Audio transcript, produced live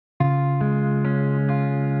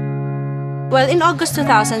Well, in August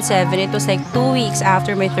 2007, it was like 2 weeks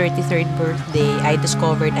after my 33rd birthday, I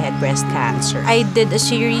discovered I had breast cancer. I did a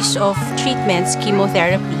series of treatments,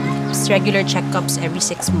 chemotherapy, regular checkups every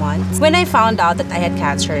 6 months. When I found out that I had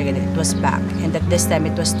cancer again, it was back, and at this time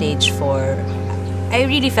it was stage 4. I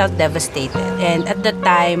really felt devastated, and at that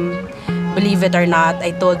time, believe it or not,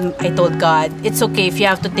 I told God, it's okay, if you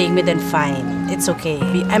have to take me, then fine. It's okay.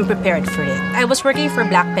 I'm prepared for it. I was working for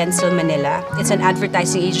Blackpencil, Manila. It's an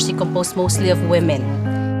advertising agency composed mostly of women.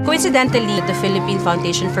 Coincidentally, the Philippine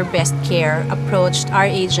Foundation for Breast Care approached our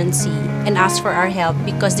agency and asked for our help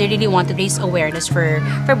because they really want to raise awareness for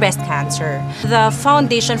breast cancer. The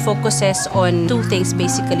foundation focuses on 2 things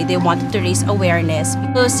basically. They wanted to raise awareness.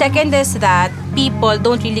 The second is that people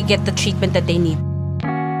don't really get the treatment that they need.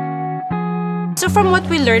 So from what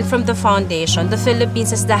we learned from the foundation, the Philippines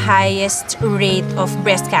has the highest rate of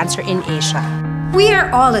breast cancer in Asia. We are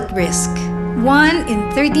all at risk. 1 in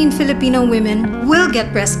 13 Filipino women will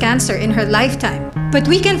get breast cancer in her lifetime. But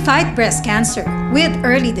we can fight breast cancer with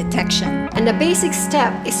early detection. And the basic step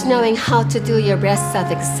is knowing how to do your breast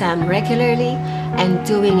self-exam regularly and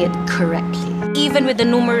doing it correctly. Even with the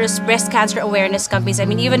numerous breast cancer awareness campaigns, I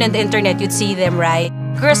mean, even on the internet, you'd see them, right?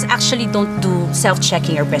 Girls actually don't do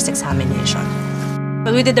self-checking or breast examination.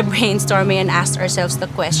 But we did the brainstorming and asked ourselves the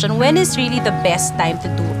question, when is really the best time to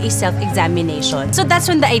do a self-examination? So that's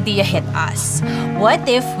when the idea hit us. What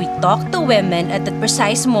if we talk to women at the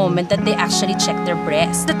precise moment that they actually check their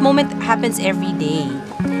breasts? That moment happens every day,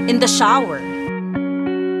 in the shower.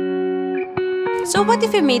 So what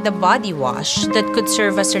if we made a body wash that could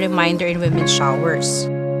serve as a reminder in women's showers?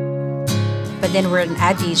 But then we're an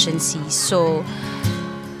ad agency, so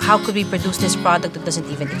how could we produce this product that doesn't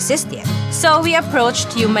even exist yet? So we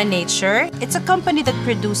approached Human Nature. It's a company that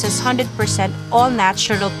produces 100%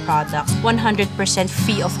 all-natural products, 100%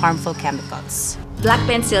 free of harmful chemicals.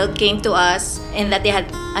 Blackpencil came to us and that they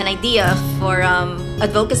had an idea for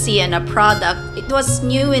advocacy and a product. It was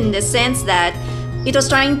new in the sense that it was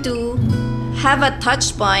trying to have a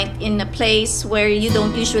touch point in a place where you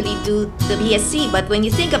don't usually do the BSC, but when you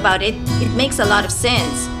think about it, it makes a lot of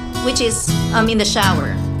sense, which is in the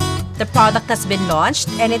shower. The product has been launched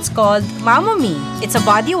and it's called MammoMe. It's a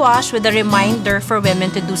body wash with a reminder for women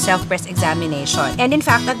to do self-breast examination. And in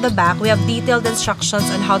fact, at the back, we have detailed instructions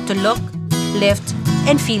on how to look, lift,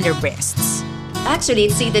 and feel your breasts. Actually,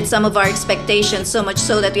 it exceeded some of our expectations, so much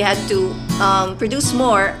so that we had to produce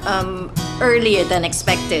more earlier than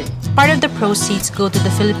expected. Part of the proceeds go to the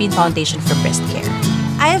Philippine Foundation for Breast Care.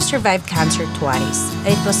 I have survived cancer twice.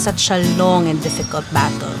 It was such a long and difficult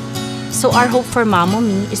battle. So our hope for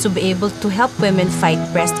MammoMe is to be able to help women fight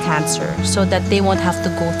breast cancer so that they won't have to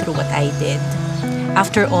go through what I did.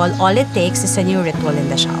 After all it takes is a new ritual in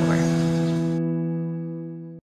the shower.